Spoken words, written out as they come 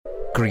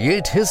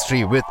Create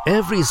history with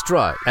every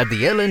stride at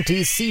the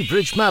L&T Sea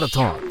Bridge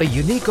Marathon, a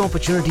unique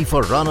opportunity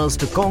for runners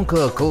to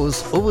conquer a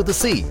course over the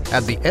sea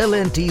at the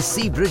L&T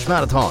Sea Bridge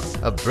Marathon,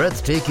 a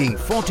breathtaking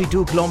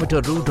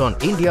 42-kilometer route on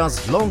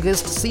India's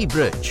longest sea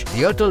bridge,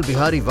 the Atal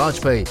Bihari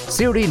Vajpayee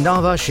Siri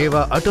Nava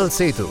Sheva Atal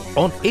Setu,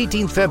 on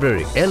 18th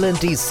February.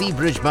 L&T Sea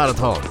Bridge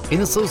Marathon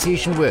in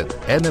association with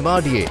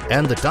MMRDA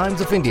and the Times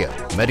of India.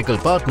 Medical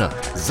partner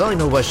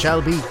Zainova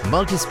Shalby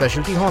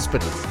Multi-Specialty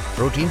Hospital.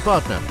 Protein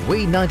partner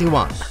Way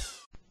 91.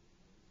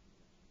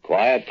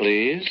 Quiet,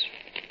 please.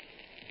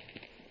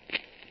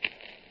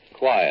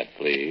 Quiet,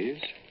 please.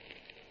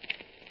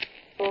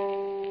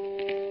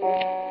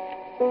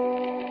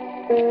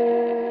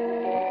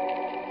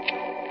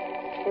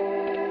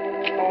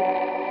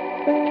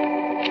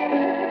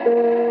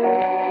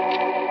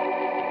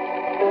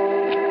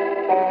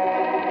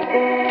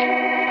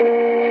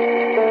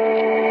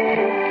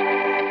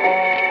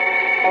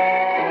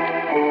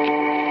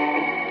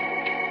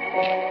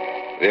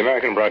 The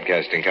American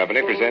Broadcasting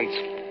Company presents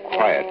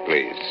Quiet,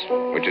 Please,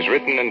 which is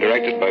written and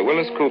directed by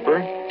Willis Cooper,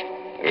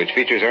 and which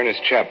features Ernest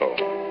Chappell.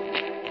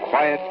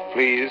 Quiet,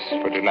 Please,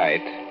 for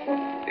tonight,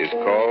 is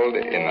called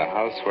In the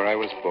House Where I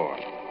Was Born.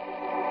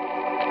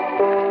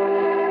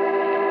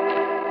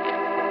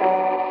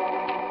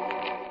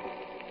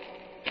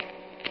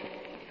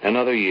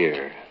 Another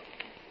year.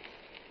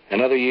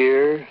 Another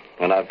year,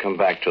 and I've come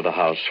back to the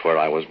house where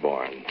I was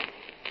born.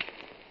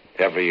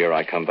 Every year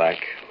I come back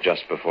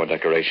just before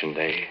Decoration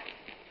Day.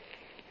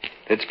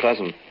 It's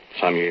pleasant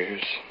some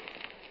years.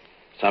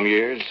 Some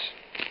years,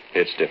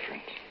 it's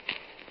different.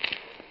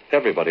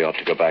 Everybody ought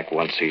to go back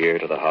once a year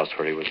to the house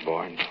where he was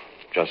born.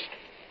 Just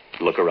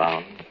look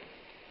around,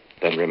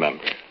 then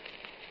remember.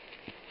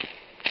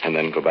 And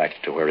then go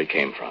back to where he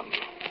came from.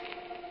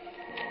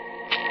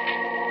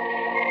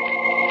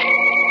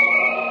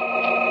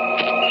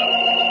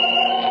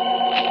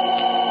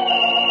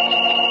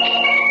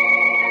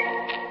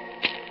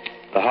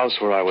 The house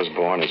where I was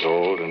born is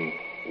old and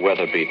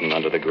weather-beaten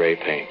under the gray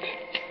paint.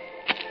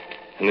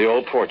 And the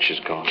old porch is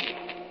gone.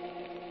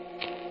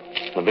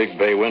 The big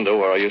bay window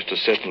where I used to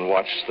sit and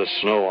watch the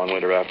snow on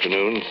winter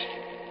afternoons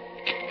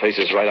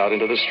faces right out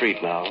into the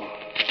street now.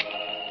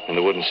 And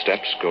the wooden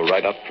steps go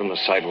right up from the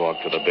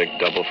sidewalk to the big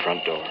double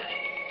front door.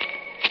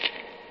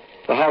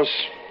 The house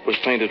was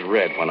painted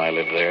red when I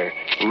lived there,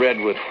 red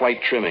with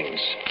white trimmings.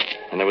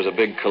 And there was a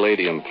big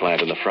caladium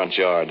plant in the front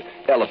yard,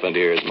 elephant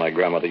ears, my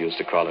grandmother used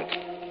to call it.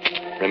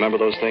 Remember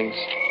those things?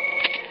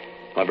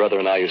 My brother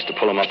and I used to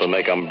pull them up and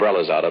make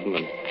umbrellas out of them,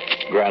 and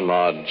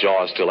Grandma'd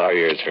jaw till our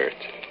ears hurt.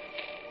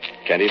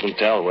 Can't even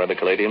tell where the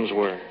caladiums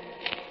were.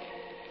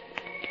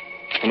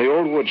 And the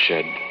old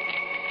woodshed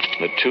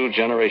that 2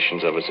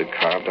 generations of us had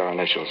carved our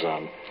initials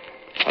on.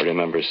 I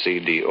remember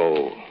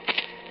CDO,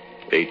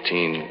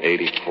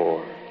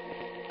 1884.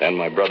 Then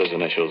my brother's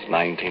initials,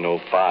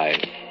 1905.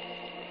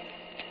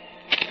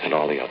 And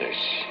all the others.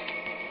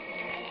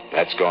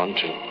 That's gone,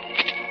 too.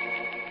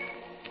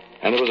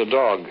 And there was a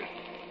dog.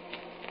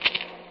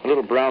 A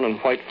little brown and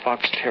white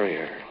fox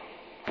terrier.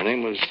 Her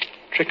name was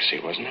Trixie,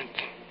 wasn't it?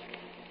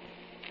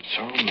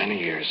 So many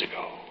years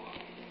ago.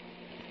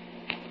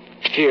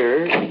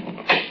 Here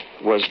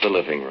was the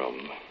living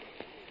room.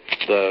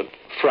 The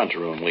front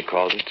room, we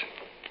called it.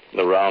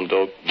 The round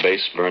oak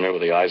base burner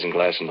with the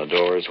isinglass in the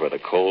doors where the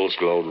coals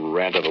glowed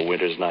red of a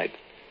winter's night.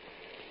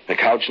 The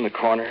couch in the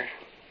corner.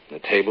 The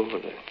table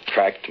with the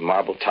cracked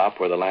marble top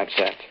where the lamp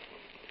sat.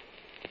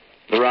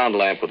 The round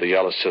lamp with the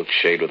yellow silk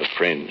shade with a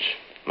fringe.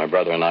 My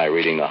brother and I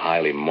reading the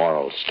highly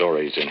moral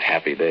stories in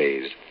happy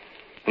days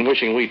and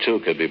wishing we, too,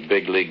 could be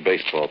big league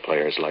baseball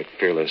players like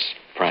Fearless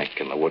Frank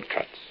and the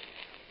Woodcuts.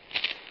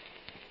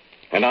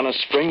 And on a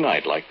spring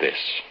night like this,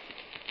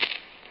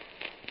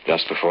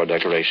 just before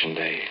Decoration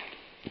Day,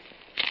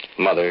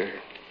 Mother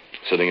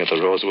sitting at the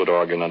rosewood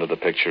organ under the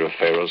picture of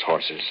Pharaoh's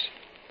horses,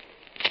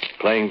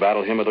 playing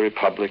Battle Hymn of the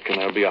Republic, and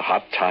there'll be a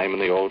hot time in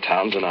the old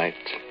town tonight,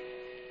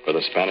 for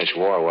the Spanish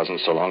War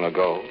wasn't so long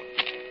ago.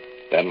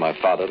 Then my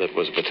father, that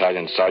was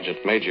battalion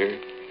sergeant major,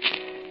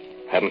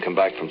 hadn't come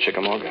back from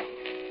Chickamauga.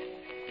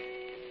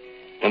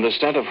 And the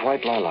scent of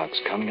white lilacs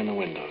coming in the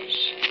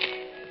windows.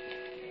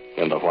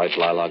 And the white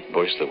lilac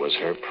bush that was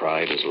her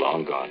pride is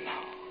long gone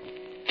now.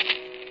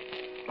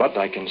 But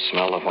I can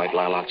smell the white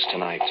lilacs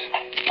tonight.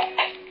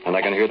 And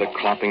I can hear the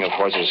clomping of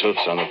horses'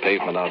 hoofs on the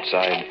pavement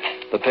outside.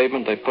 The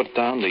pavement they put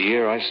down the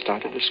year I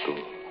started to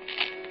school.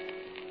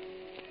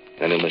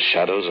 And in the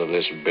shadows of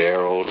this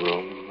bare old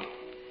room,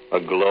 a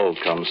glow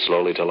comes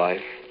slowly to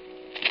life.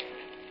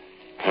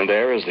 And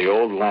there is the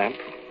old lamp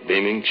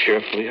beaming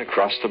cheerfully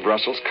across the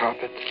Brussels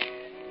carpet.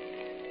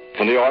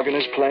 And the organ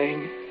is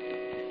playing.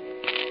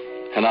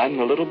 And I'm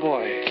the little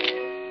boy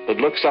that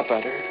looks up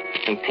at her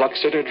and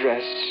plucks at her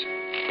dress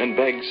and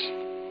begs,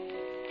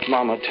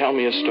 Mama, tell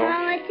me a story.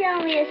 Mama,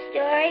 tell me a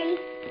story.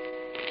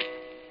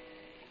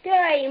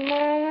 Story,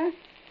 Mama.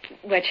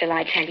 What shall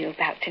I tell you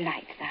about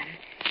tonight, son?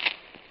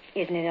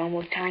 Isn't it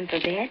almost time for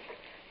bed?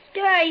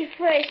 Story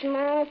first,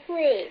 Mama,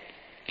 please.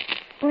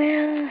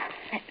 Well,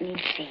 let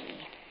me see.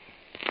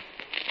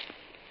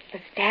 The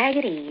stag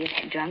at ease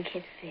had drunk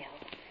his fill,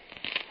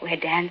 where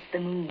danced the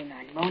moon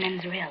on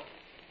Monan's rill,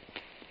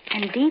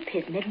 and deep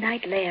his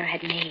midnight lair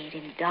had made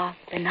in dark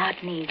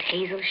Benotny's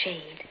hazel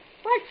shade.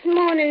 What's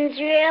Monan's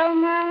rill,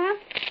 Mama?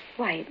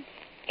 Why,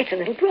 it's a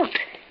little brook,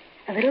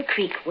 a little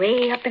creek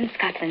way up in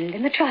Scotland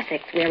in the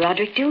Trossachs where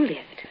Roderick Dhu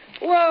lived.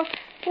 Well,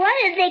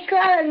 why did they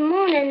call it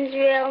Monan's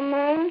rill,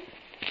 Mama?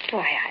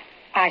 Why,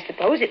 I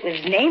suppose it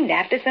was named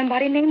after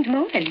somebody named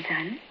Monan,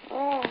 son.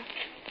 Oh.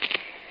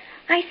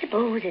 I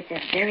suppose it's a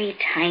very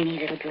tiny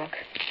little brook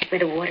where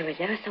the water is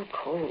ever so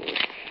cold,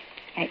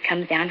 and it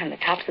comes down from the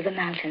tops of the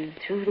mountains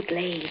through the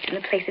glades and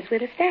the places where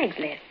the stags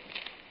live.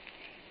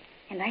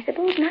 And I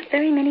suppose not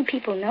very many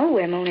people know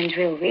where Monan's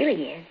rill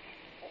really is,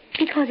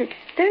 because it's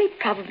very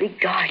probably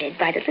guarded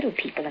by the little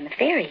people and the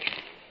fairies.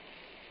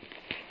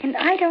 And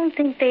I don't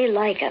think they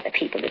like other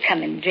people to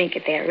come and drink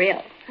at their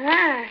rill.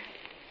 Ah.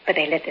 But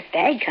they let the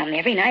stag come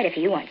every night if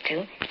he wants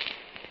to.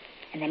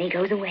 And then he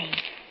goes away.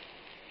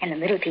 And the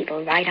little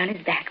people ride on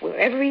his back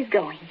wherever he's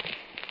going.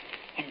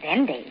 And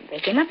then they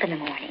wake him up in the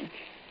morning.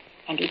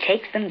 And he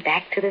takes them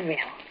back to the rill.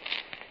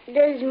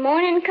 Does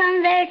Monan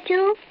come there,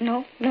 too?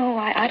 No,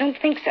 I don't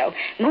think so.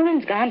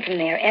 Monan's gone from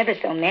there ever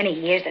so many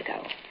years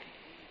ago.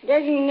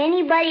 Doesn't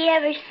anybody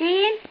ever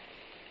see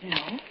him?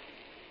 No.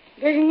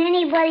 Doesn't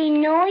anybody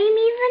know him,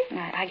 even?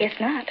 I guess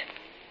not.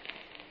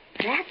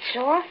 That's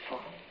awful.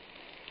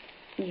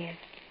 Yes,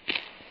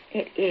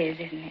 it is,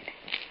 isn't it?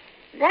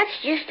 That's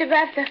just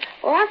about the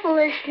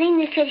awfulest thing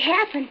that could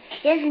happen,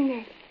 isn't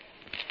it?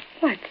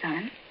 What,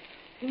 son?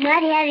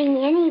 Not having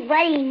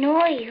anybody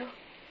know you.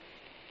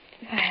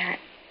 Why,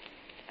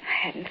 I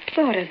hadn't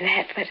thought of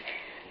that, but...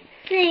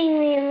 Sing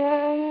me,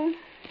 Mama.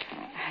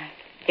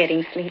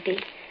 Getting sleepy?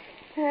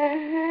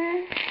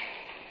 Uh-huh.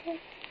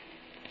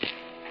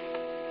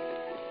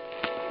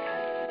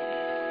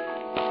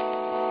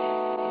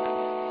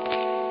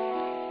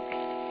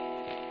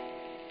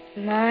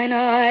 Mine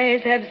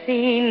eyes have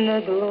seen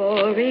the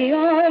glory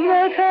of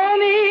the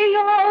coming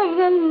of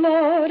the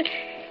Lord.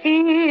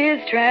 He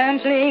is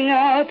trampling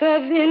out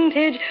the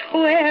vintage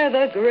where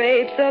the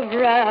grapes of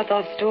wrath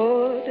are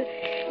stored.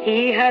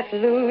 He hath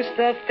loosed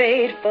the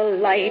fateful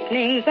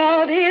lightnings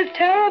of his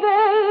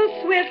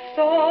terrible swift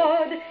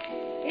sword.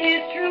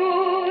 His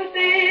truth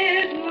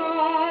is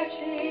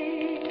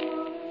marching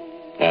on.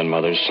 And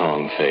Mother's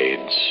song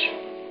fades,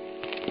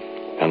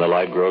 and the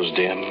light grows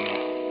dim,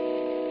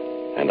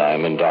 and I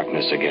am in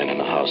darkness again in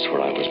the house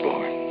where I was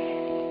born.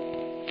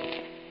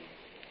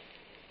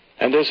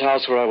 And this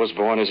house where I was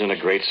born is in a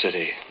great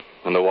city,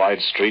 and the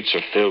wide streets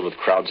are filled with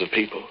crowds of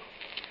people.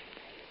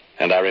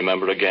 And I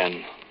remember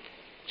again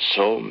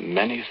so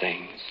many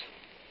things.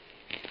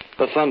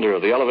 The thunder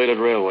of the elevated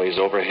railways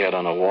overhead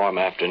on a warm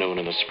afternoon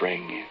in the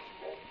spring,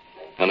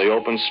 and the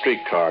open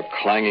streetcar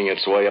clanging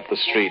its way up the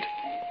street,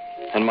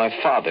 and my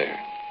father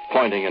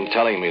pointing and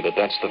telling me that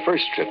that's the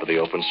first trip of the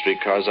open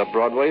streetcars up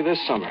Broadway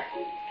this summer.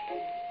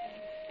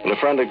 And a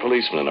friendly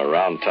policeman in a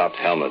round-topped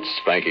helmet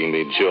spanking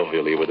me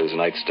jovially with his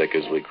nightstick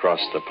as we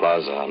crossed the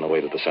plaza on the way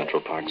to the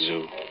Central Park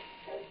Zoo.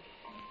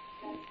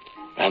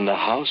 And the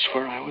house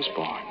where I was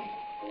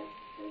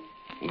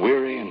born,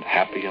 weary and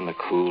happy in the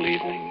cool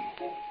evening,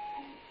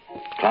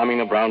 climbing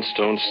the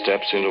brownstone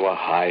steps into a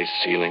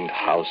high-ceilinged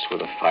house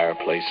with a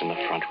fireplace in the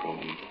front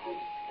room.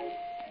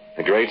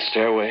 The great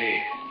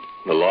stairway,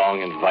 the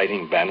long,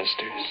 inviting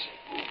banisters,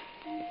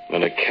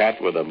 and a cat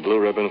with a blue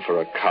ribbon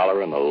for a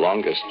collar and the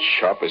longest,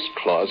 sharpest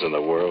claws in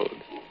the world.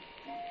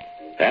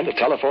 And a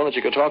telephone that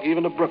you could talk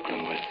even to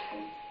Brooklyn with.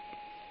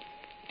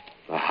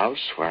 The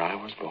house where I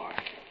was born.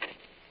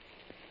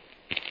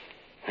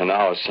 And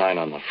now a sign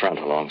on the front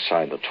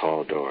alongside the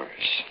tall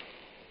doors.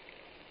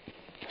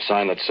 A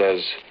sign that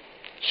says,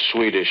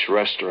 Swedish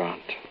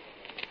Restaurant.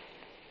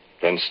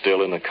 Then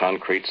still in the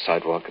concrete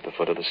sidewalk at the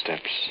foot of the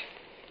steps,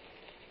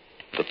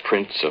 the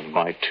prints of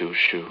my 2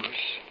 shoes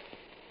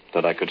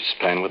that I could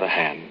span with a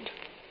hand,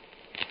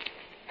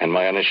 and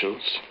my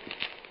initials,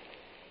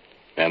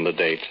 and the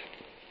date,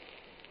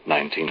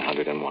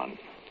 1901.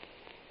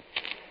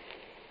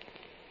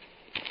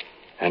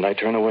 And I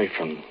turn away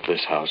from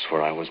this house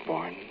where I was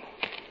born,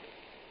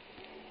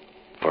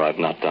 for I've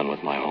not done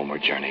with my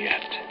homeward journey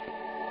yet.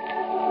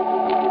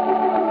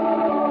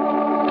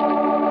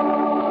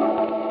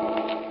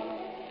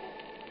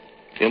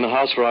 In the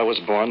house where I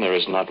was born, there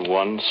is not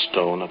one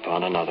stone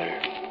upon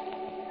another.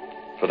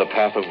 For the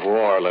path of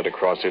war led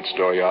across its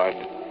dooryard,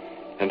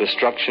 and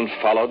destruction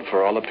followed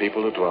for all the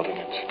people who dwelt in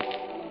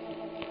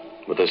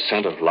it. But the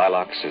scent of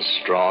lilacs is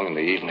strong in the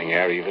evening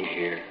air even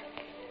here.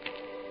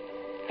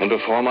 And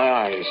before my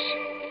eyes,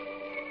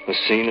 the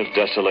scene of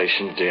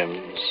desolation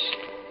dims,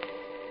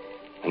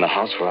 and the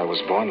house where I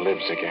was born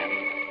lives again.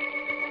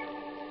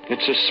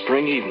 It's a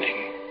spring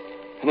evening,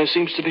 and there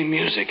seems to be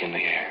music in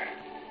the air.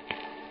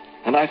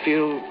 And I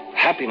feel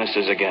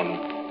happinesses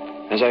again,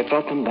 as I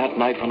felt them that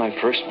night when I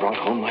first brought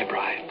home my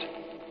bride.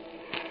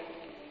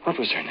 What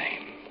was her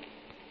name?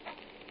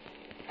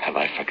 Have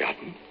I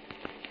forgotten?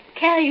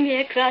 Carry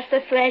me across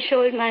the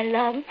threshold, my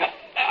love.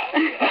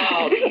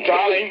 Oh,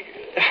 darling.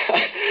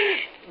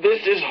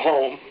 This is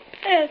home.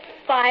 A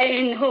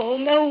fine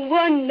home, a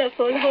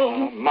wonderful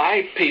home.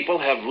 My people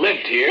have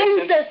lived here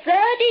Since the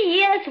 30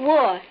 Years'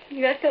 War.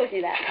 You have told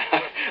me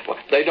that. Well,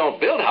 they don't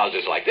build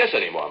houses like this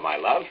anymore, my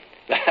love.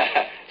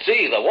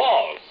 See, the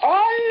walls.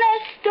 All the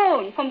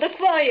stone from the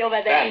quarry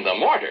over there. And the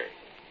mortar.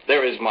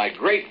 There is my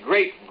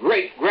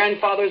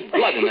great-great-great-grandfather's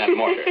blood in that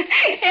mortar.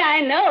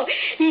 I know.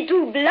 He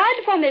drew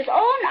blood from his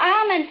own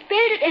arm and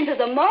spilled it into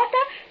the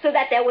mortar so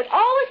that there would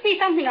always be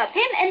something of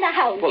him in the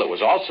house. Well, it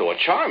was also a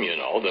charm, you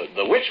know,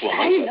 the witch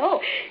woman. I know.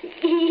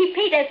 He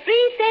paid us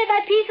 3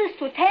 silver pieces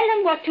to tell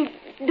him what to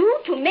do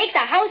to make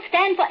the house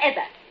stand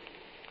forever.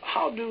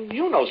 How do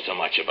you know so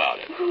much about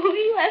it? Oh,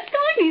 you have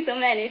told me so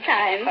many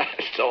times.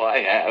 So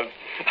I have.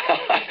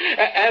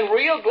 And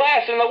real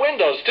glass in the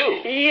windows,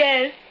 too.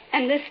 Yes,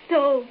 and the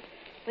stove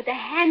with the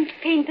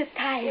hand-painted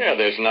tiles. Yeah,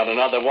 there's not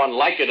another one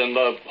like it in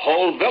the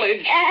whole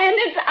village. And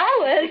it's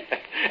ours.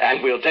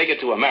 And we'll take it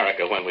to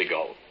America when we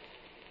go.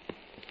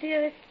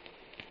 Dearest,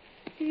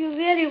 do you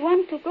really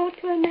want to go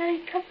to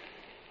America?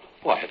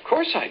 Why, of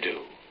course I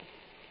do.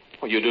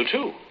 Well, you do,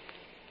 too.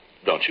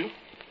 Don't you?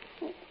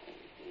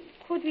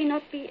 Could we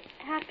not be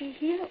happy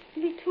here,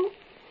 we two?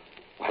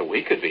 Why,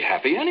 we could be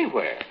happy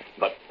anywhere.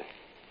 But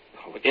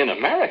in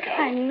America...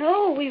 I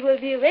know we will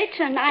be rich,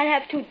 and I'll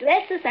have 2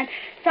 dresses, and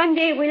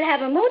someday we'll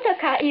have a motor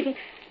car even.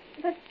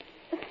 But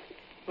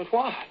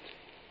what?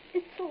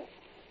 It's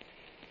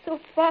so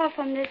far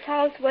from this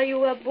house where you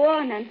were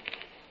born, and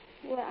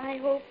where I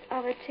hoped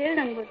our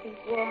children would be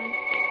born.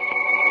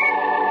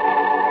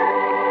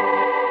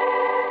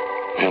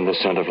 And the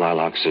scent of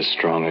lilacs is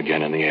strong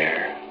again in the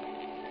air,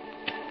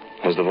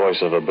 as the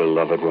voice of a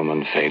beloved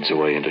woman fades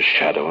away into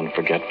shadow and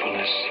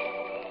forgetfulness.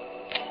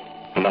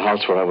 And the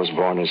house where I was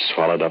born is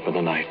swallowed up in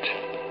the night.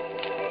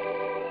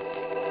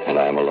 And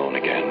I am alone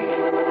again.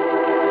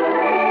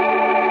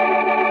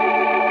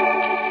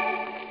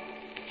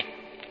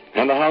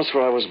 And the house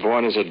where I was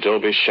born is a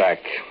adobe shack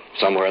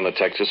somewhere in the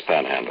Texas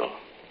Panhandle.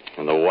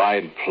 And the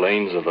wide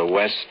plains of the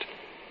West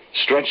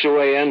stretch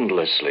away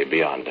endlessly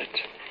beyond it.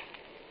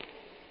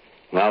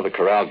 Now the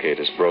corral gate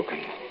is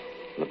broken.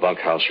 And the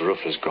bunkhouse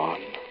roof is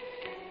gone.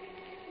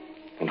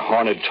 And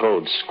horned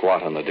toads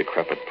squat on the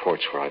decrepit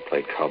porch where I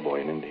played cowboy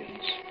and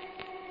Indians.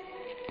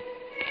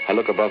 I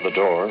look above the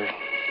door.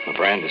 The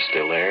brand is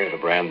still there, the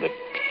brand that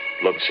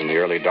looks in the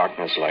early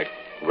darkness like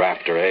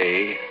Rafter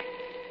A,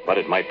 but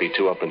it might be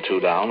 2 up and 2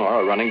 down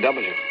or a running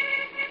W.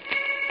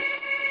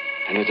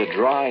 And there's a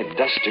dry,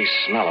 dusty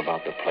smell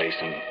about the place,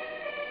 and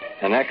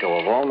an echo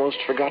of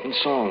almost forgotten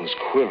songs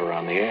quiver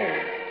on the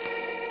air.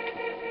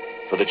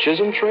 For the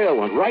Chisholm Trail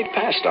went right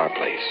past our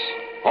place,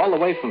 all the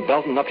way from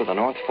Belton up to the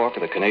North Fork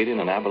of the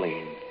Canadian and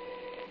Abilene.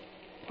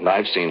 And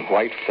I've seen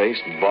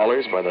white-faced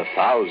ballers by the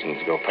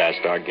thousands go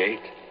past our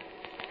gate.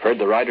 Heard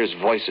the riders'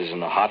 voices in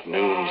the hot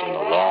noons and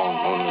the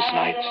long, moonless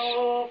nights.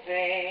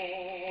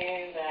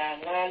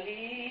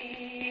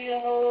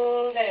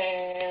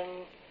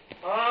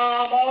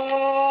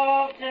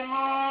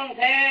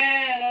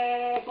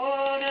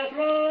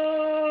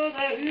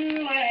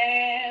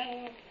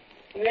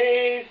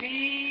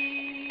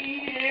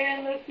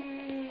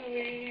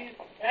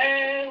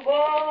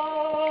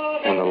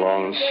 And the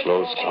long,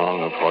 slow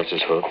song of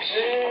horses' hoofs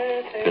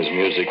is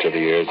music to the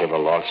ears of a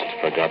lost,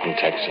 forgotten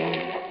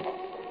Texan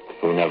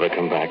who'll never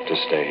come back to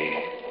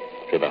stay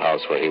to the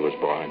house where he was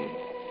born.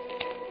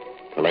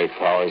 The late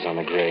flowers on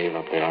the grave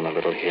up there on a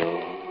little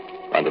hill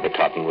under the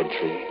cottonwood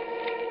tree.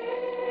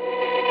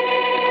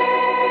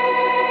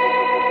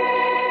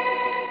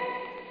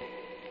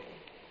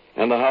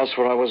 And the house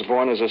where I was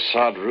born is a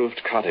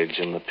sod-roofed cottage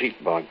in the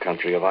peat bog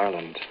country of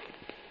Ireland.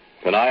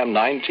 And I am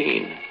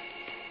 19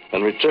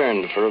 and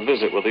returned for a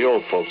visit with the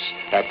old folks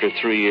after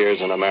 3 years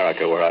in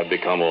America where I've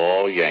become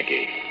all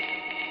Yankee.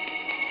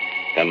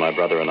 And my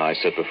brother and I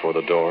sit before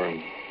the door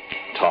and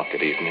talk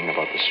at evening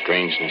about the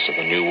strangeness of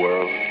the new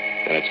world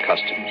and its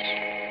customs,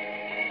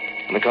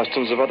 and the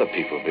customs of other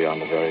people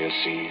beyond the various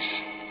seas.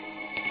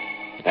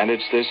 And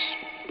it's this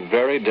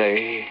very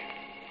day,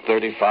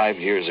 35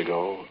 years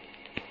ago,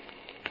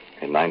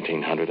 in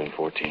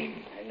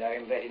 1914. And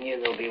I'm betting you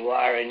there'll be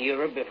war in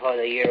Europe before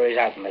the year is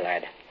out, my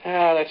lad.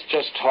 That's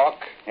just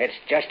talk. It's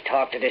just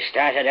talk that has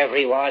started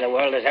every war the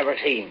world has ever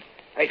seen.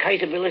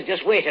 Kaiser Bill is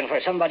just waiting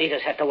for somebody to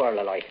set the world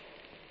alight.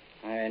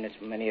 And it's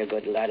many a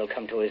good lad will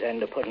come to his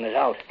end of putting it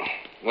out.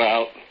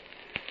 Well,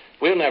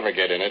 we'll never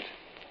get in it.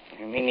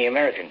 You mean the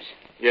Americans?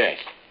 Yes.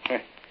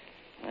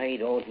 I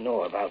don't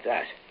know about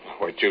that.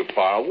 We're too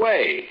far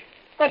away.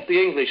 Let the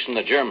English and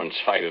the Germans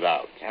fight it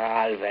out.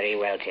 All very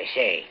well to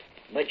say.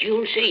 But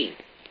you'll see.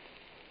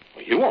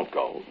 Well, you won't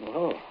go.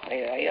 Oh,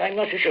 I'm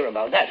not so sure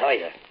about that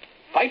either.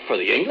 Fight for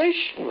the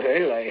English?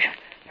 Well,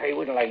 I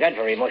wouldn't like that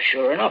very much,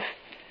 sure enough.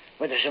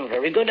 But there's some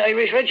very good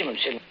Irish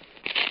regiments in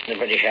the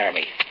British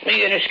Army. The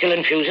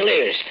Enniskillen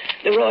Fusiliers,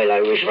 the Royal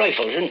Irish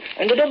Rifles,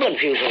 and the Dublin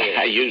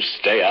Fusiliers. You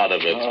stay out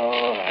of it.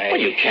 Oh, Well,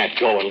 you can't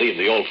go and leave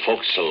the old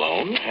folks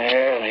alone.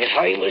 Well, if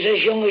I was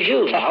as young as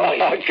you now,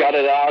 Cut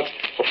it out.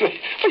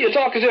 Well, you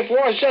talk as if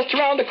war's just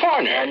around the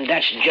corner. And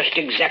that's just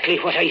exactly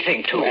what I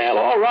think, too. Well,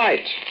 all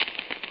right.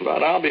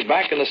 But I'll be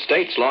back in the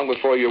States long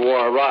before your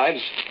war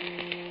arrives.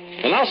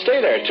 And I'll stay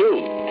there,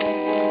 too.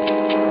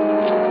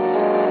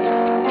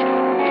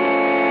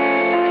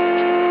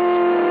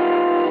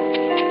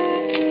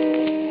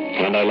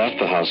 And I left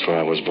the house where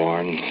I was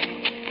born,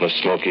 the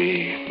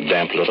smoky,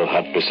 damp little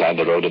hut beside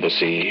the road to the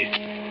sea.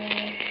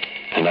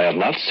 And I have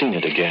not seen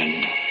it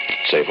again,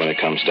 save when it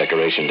comes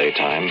Decoration Day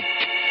time,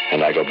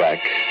 and I go back,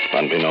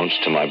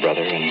 unbeknownst to my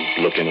brother,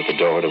 and look in at the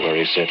door to where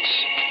he sits,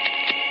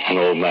 an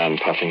old man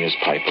puffing his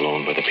pipe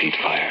alone by the peat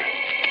fire.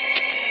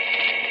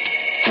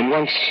 And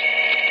once,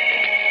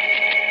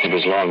 it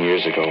was long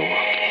years ago,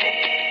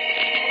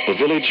 the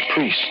village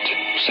priest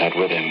sat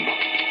with him,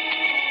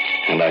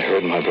 and I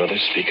heard my brother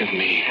speak of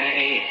me.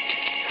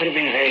 It could have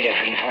been very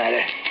different,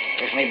 Father,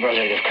 if my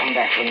brother had come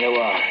back from the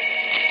war.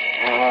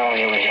 Oh,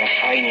 he was a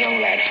fine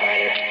young lad,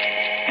 Father.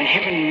 And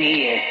him and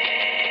me,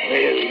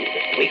 well,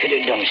 we could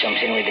have done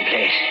something with the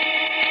place.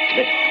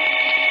 But,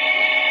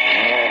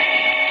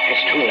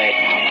 it's too late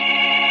now.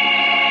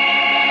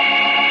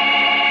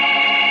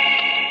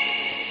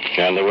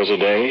 And there was a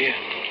day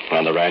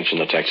on the ranch in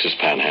the Texas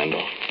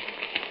Panhandle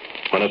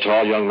when a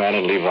tall young man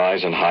in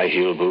Levi's and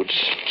high-heeled boots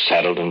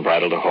saddled and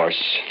bridled a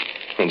horse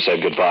and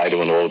said goodbye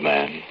to an old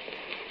man,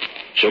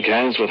 shook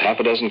hands with half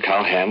a dozen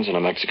cowhands and a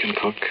Mexican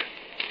cook,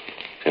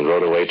 and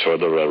rode away toward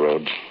the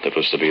railroad that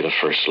was to be the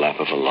first lap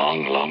of a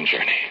long, long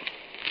journey.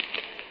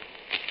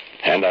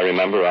 And I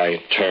remember I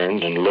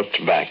turned and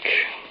looked back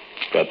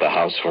at the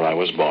house where I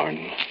was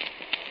born,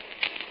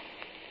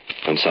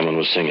 and someone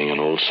was singing an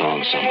old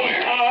song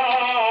somewhere.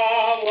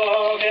 I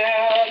walked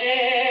out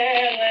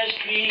in the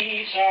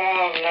streets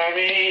of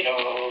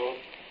Laredo,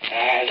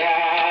 as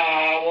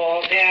I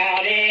walked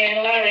out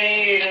in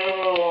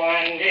Laredo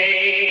one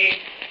day,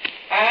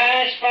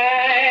 I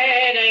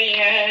spied a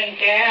young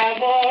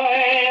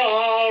cowboy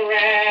all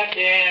wrapped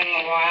in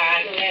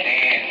white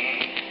linen,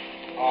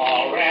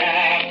 all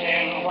wrapped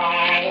in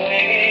white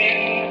linen,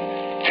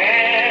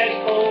 as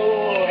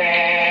cold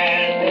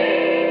as the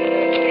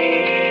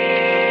sea.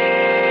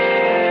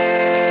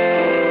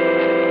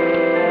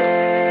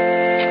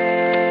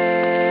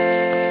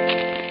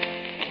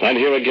 And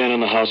here again in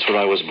the house where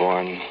I was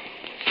born,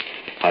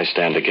 I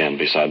stand again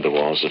beside the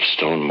walls of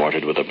stone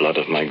mortared with the blood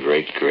of my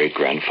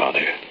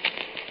great-great-grandfather.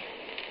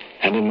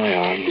 And in my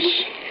arms,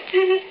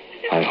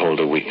 I hold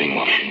a weeping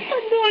woman.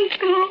 Oh, don't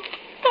go.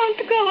 Don't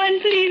go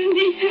and leave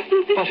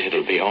me. But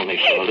it'll be only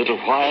for a little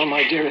while,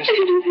 my dearest.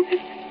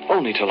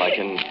 Only till I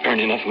can earn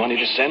enough money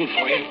to send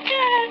for you.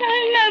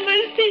 I'll never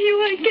see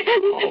you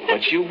again. Oh,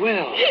 but you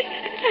will.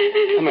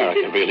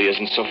 America really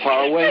isn't so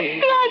far away.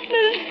 Across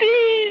the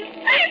sea.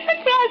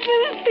 Across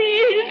the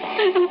sea.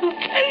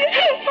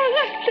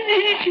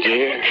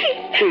 Dear,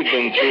 we've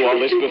been through all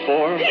this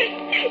before.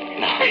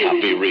 Now, now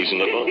be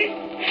reasonable.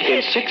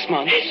 In 6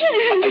 months,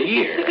 a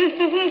year.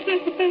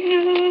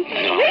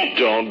 No,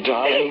 don't,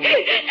 darling.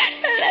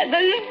 Let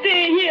us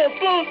stay here,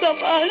 both of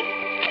us.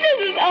 This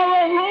is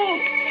our home.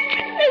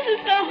 This is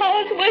the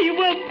house where you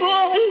were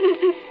born.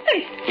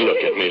 Look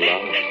at me,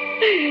 love.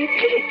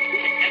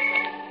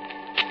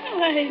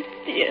 My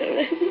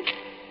dearest.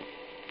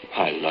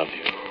 I love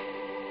you.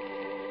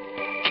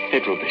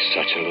 It will be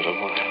such a little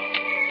while.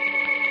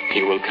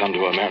 You will come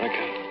to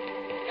America,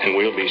 and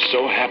we'll be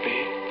so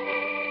happy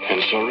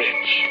and so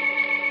rich.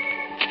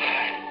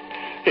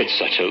 It's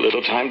such a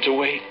little time to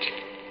wait.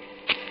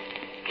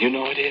 You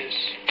know it is.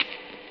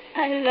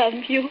 I love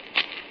you.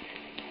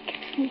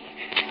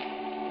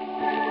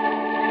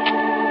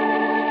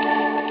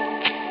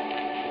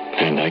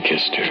 And I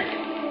kissed her.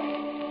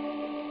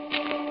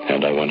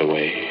 And I went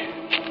away.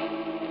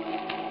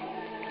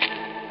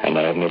 And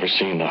I have never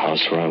seen the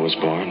house where I was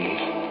born,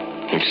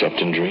 except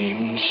in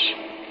dreams.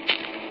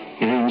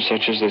 Dreams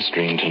such as this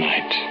dream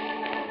tonight,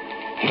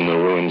 when the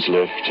ruins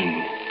lift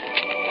and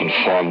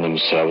form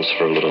themselves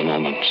for a little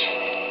moment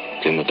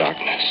in the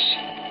darkness.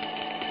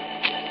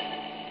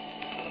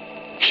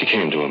 She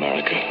came to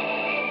America.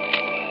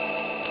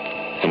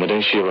 And the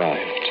day she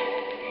arrived,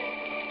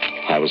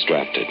 I was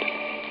drafted.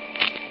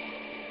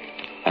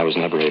 I was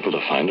never able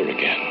to find her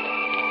again.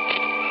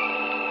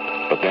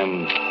 But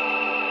then,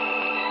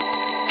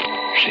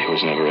 she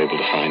was never able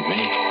to find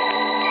me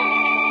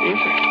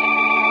either.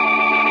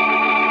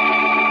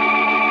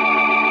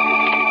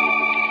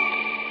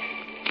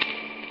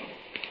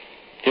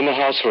 In the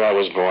house where I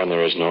was born,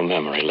 there is no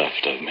memory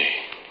left of me.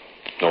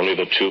 Only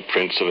the 2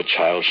 prints of a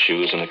child's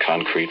shoes in the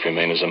concrete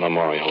remain as a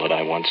memorial that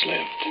I once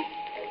lived.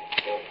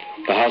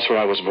 The house where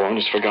I was born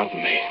has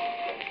forgotten me.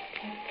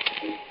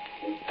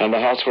 And the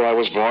house where I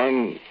was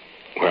born,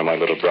 where my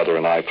little brother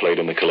and I played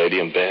in the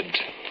Caladium bed,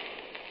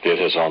 it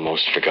has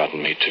almost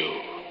forgotten me, too.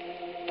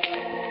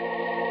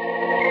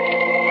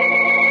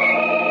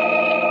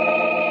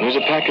 There's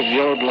a pack of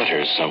yellowed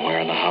letters somewhere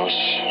in the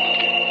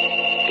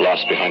house.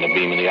 Lost behind a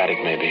beam in the attic,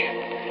 maybe.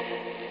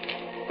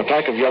 A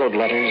pack of yellowed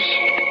letters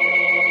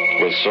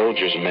with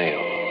soldier's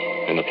mail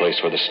in the place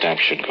where the stamp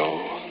should go.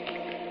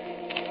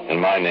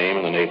 And my name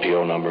and an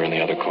APO number in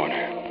the other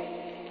corner.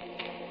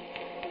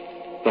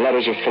 The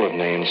letters are full of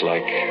names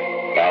like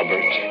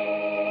Albert,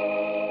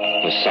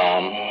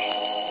 Lassam,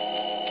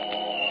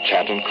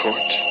 Chatham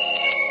Court,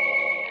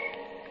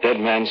 Dead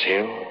Man's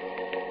Hill,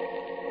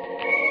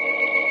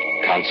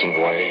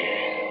 Consenvoy,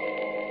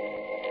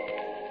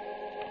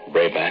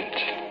 Brabant.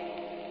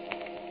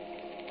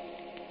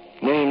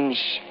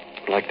 Names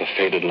like the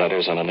faded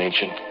letters on an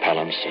ancient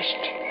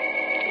palimpsest,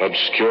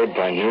 obscured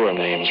by newer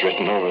names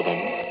written over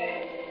them.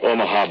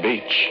 Omaha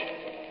Beach,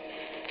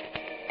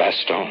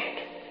 Bastogne,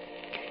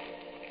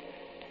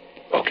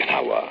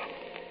 Okinawa.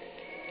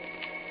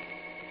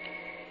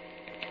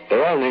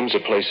 They're all names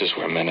of places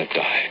where men have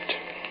died.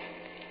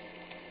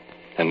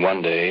 And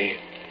one day,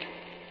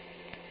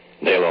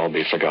 they'll all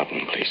be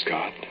forgotten, please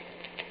God.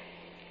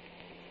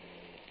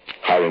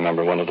 I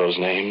remember one of those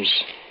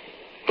names,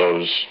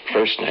 those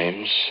first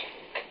names.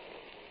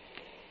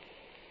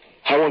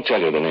 I won't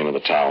tell you the name of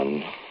the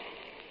town.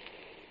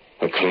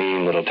 A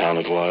clean little town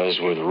it was,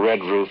 with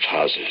red-roofed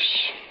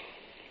houses.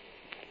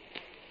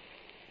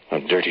 A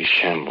dirty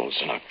shambles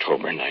in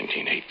October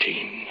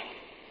 1918.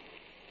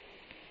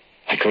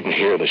 I couldn't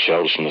hear the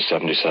shells from the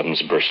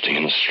 77s bursting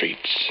in the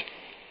streets.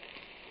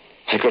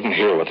 I couldn't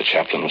hear what the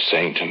chaplain was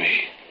saying to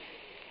me.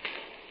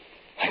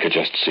 I could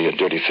just see a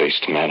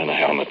dirty-faced man in a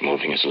helmet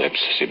moving his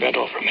lips as he bent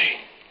over me.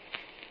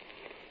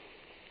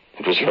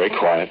 It was very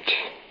quiet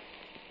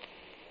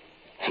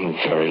and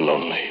very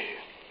lonely.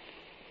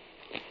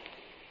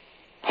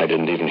 I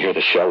didn't even hear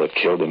the shell that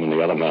killed him and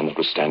the other man that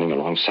was standing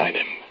alongside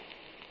him.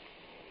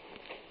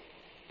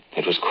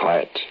 It was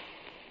quiet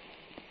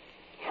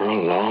for a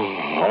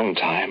long, long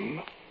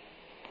time.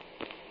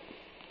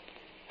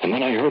 And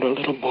then I heard a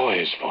little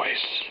boy's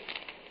voice.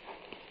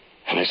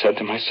 And I said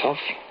to myself,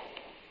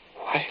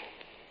 why,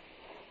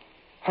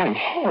 I'm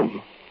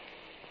home.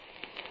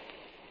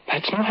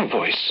 That's my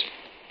voice.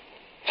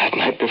 That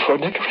night before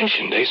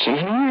Decoration Day so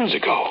many years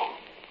ago.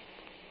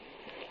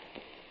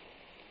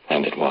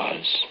 And it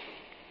was.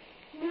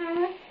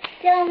 Mama,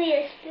 tell me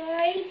a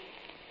story.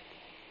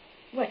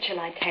 What shall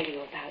I tell you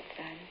about,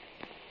 son?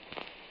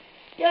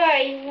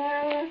 Story,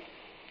 Mama.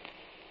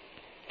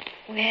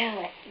 Well,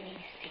 let me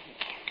see.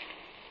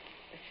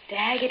 The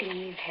stag at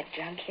eve had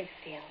drunk his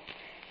fill,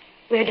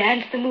 where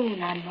danced the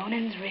moon on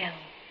Monan's rill,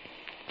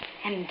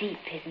 and deep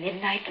his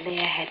midnight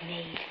lair had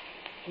made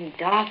in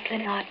dark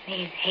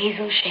Glenotney's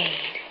hazel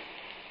shade.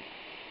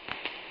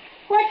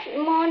 What's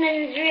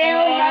Monan's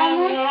rill,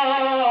 Mama?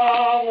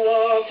 I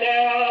walked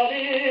out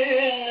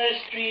in the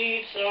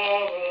streets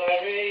of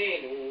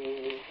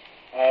Laredo,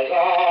 as I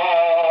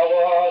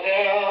walked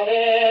out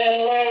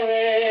in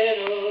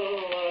Laredo.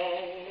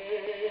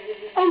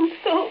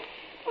 Uncle,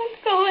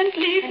 and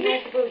leave me. And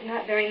I suppose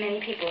not very many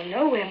people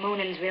know where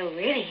Monan's rill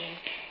really is,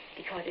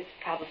 because it's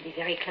probably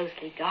very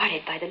closely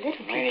guarded by the little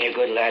people. Maybe a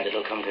good lad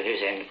that'll come to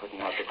this end, putting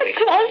out the creek.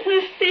 Across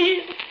the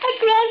seas.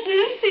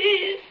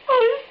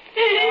 Oh,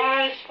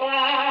 I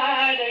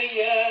spied a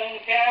young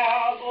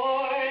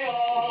cowboy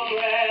all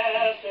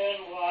wrapped in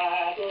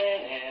white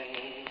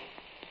linen,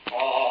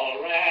 all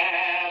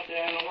wrapped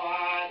in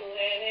white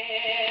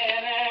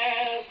linen,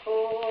 as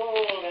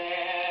cold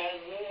as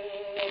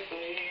the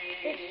sea.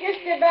 It's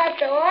just about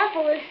the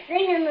awfulest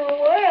thing in the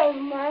world,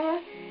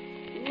 Mama.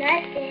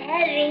 Not to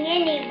having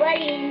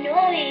anybody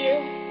know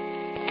you.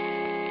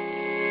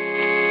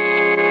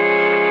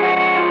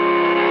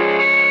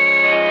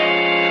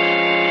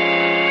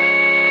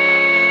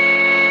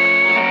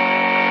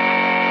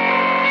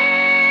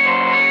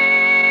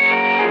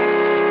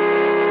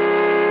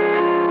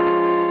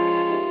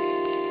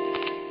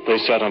 They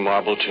set a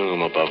marble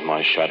tomb above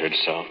my shattered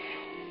self,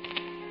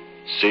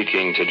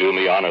 seeking to do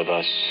me honor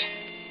thus,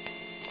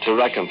 to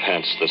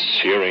recompense the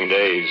searing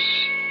days,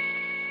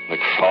 the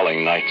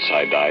crawling nights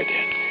I died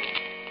in.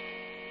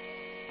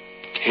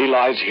 He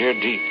lies here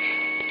deep,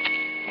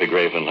 the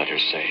graven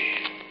letters say.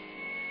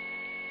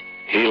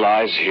 He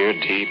lies here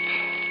deep,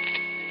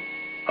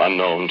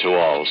 unknown to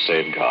all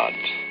save God.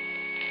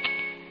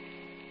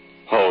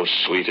 Oh,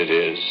 sweet it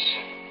is,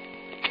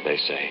 they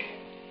say.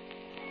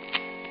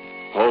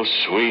 Oh,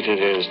 sweet it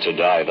is to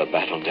die the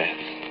battle death.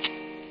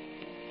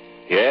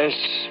 Yes,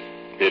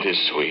 it is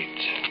sweet.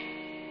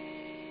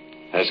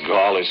 As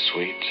gall is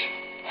sweet,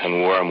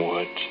 and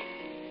wormwood,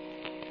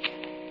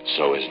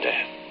 so is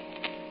death.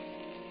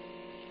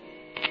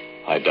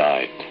 I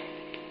died.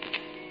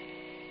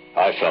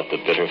 I felt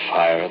the bitter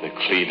fire, the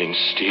cleaving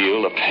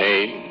steel, the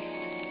pain.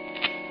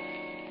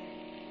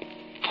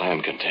 I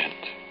am content.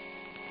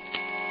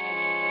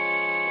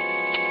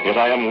 Yet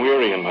I am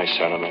weary in my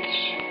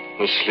sentiments.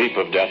 The sleep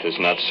of death is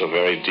not so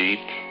very deep.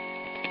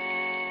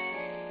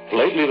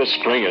 Lately the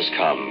spring has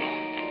come,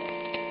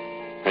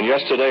 and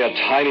yesterday a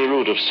tiny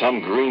root of some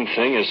green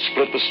thing has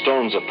split the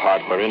stones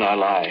apart wherein I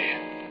lie.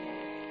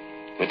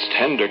 Its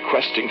tender,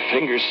 questing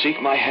fingers seek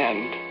my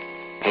hand,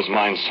 as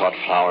mine sought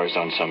flowers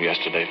on some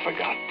yesterday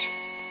forgot.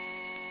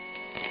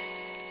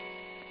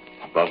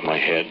 Above my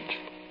head,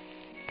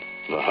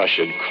 the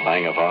hushed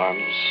clang of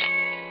arms,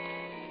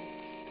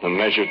 the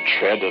measured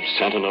tread of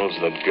sentinels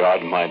that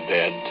guard my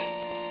bed,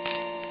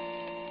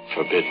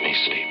 forbid me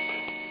sleep.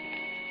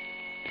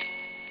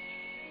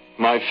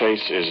 My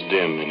face is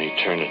dim in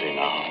eternity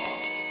now.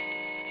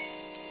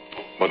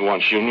 But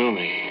once you knew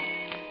me,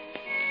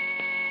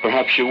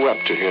 Perhaps you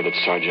wept to hear that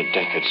Sergeant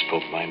Deckard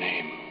spoke my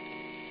name.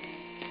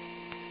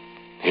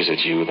 Is it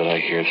you that I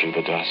hear through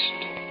the dust,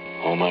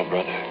 oh my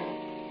brother?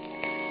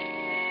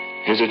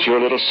 Is it your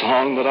little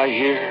song that I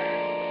hear,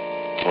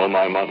 oh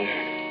my mother?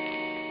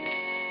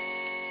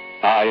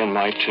 I in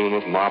my tomb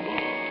of marble,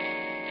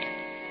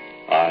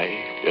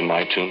 I in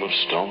my tomb of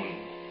stone.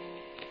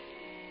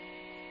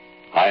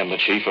 I am the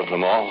chief of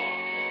them all.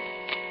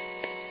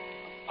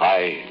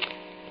 I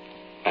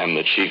am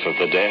the chief of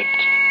the dead.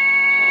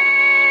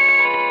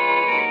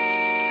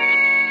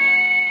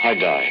 I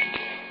died,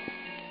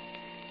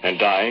 and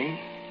dying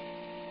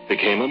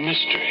became a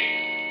mystery.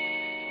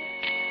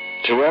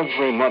 To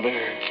every mother,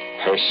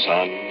 her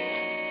son.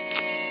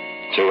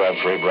 To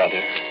every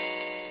brother,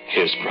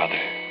 his brother.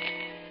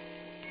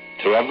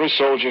 To every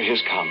soldier,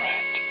 his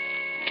comrade.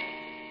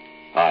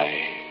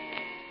 I,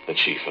 the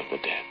chief of the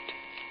dead.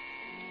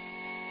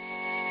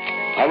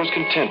 I was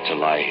content to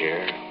lie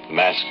here,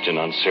 masked in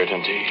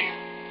uncertainty,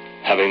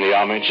 having the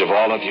homage of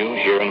all of you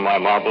here in my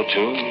marble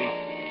tomb.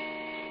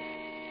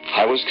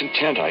 I was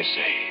content, I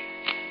say.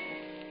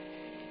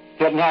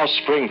 Yet now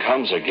spring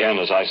comes again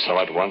as I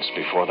saw it once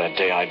before that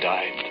day I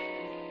died.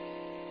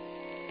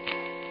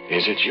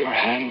 Is it your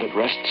hand that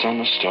rests on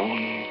the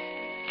stone,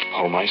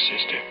 oh my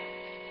sister?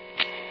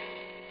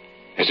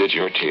 Is it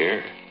your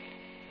tear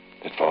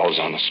that falls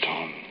on the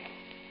stone,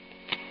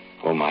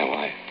 oh my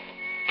wife?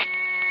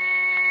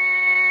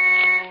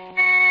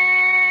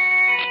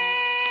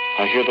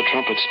 I hear the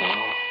trumpets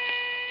now.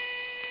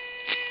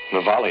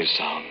 The volleys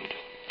sound.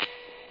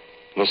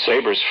 The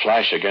sabers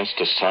flash against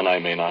a sun I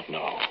may not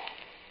know.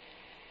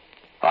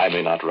 I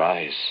may not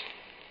rise.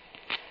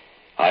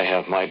 I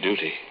have my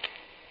duty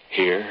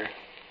here,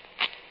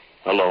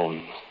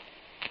 alone.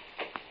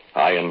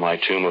 I in my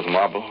tomb of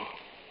marble.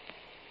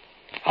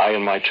 I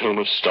in my tomb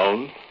of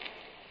stone.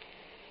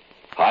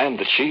 I am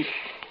the chief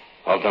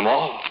of them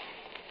all.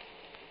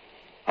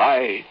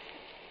 I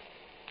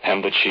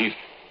am the chief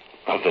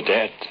of the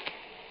dead.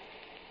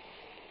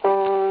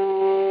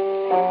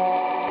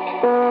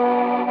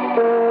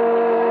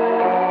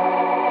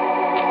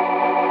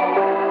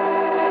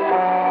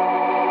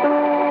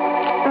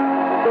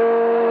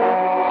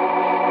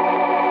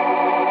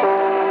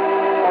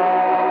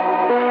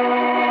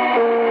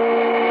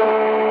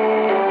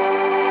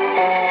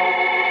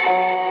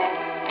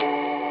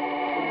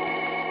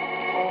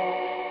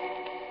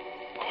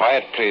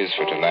 Quiet Please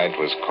for Tonight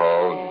was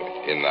called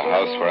In the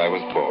House Where I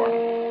Was Born.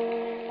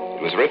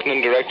 It was written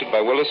and directed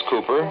by Willis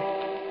Cooper,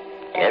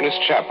 and Ernest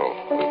Chappell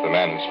was the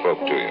man who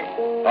spoke to you.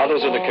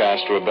 Others of the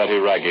cast were Betty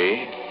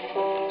Raggi,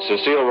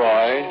 Cecile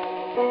Roy,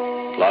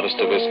 Lotta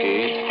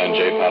Stavisky, and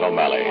J. Pat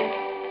O'Malley.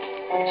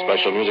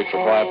 Special music for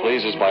Quiet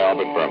Please is by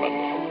Albert Berman.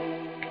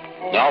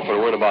 Now for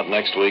a word about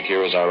next week,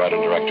 here is our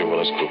writer-director,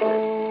 Willis Cooper.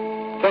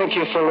 Thank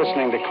you for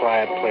listening to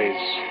Quiet Please.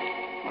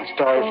 My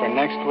story for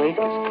next week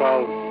is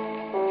called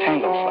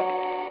Tanglefoot.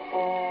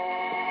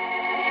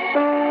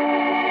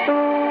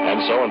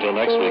 And so until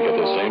next week at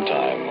the same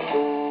time,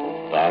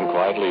 I'm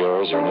quietly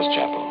yours, Ernest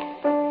Chappell.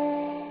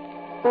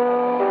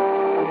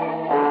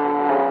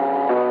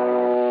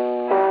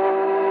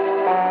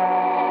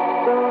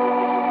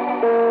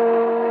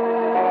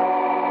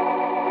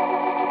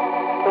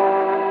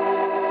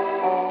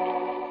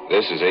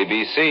 This is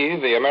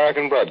ABC, the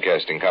American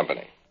Broadcasting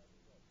Company.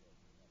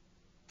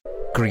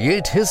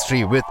 Create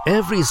history with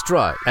every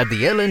stride at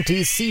the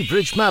L&T Sea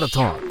Bridge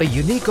Marathon, a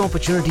unique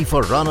opportunity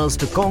for runners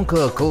to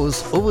conquer a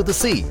course over the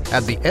sea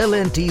at the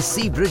L&T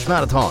Sea Bridge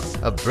Marathon,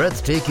 a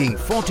breathtaking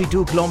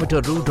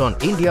 42-kilometer route on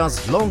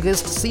India's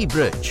longest sea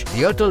bridge,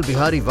 the Atal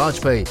Bihari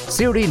Vajpayee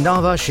Siri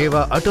Nava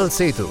Sheva Atal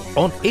Setu,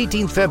 on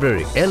 18th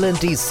February.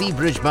 L&T Sea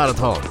Bridge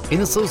Marathon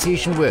in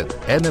association with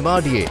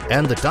MMRDA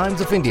and the Times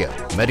of India.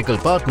 Medical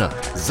partner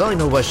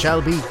Zainova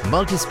Shalby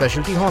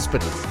Multi-Specialty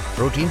Hospital.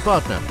 Protein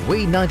partner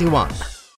Way 91.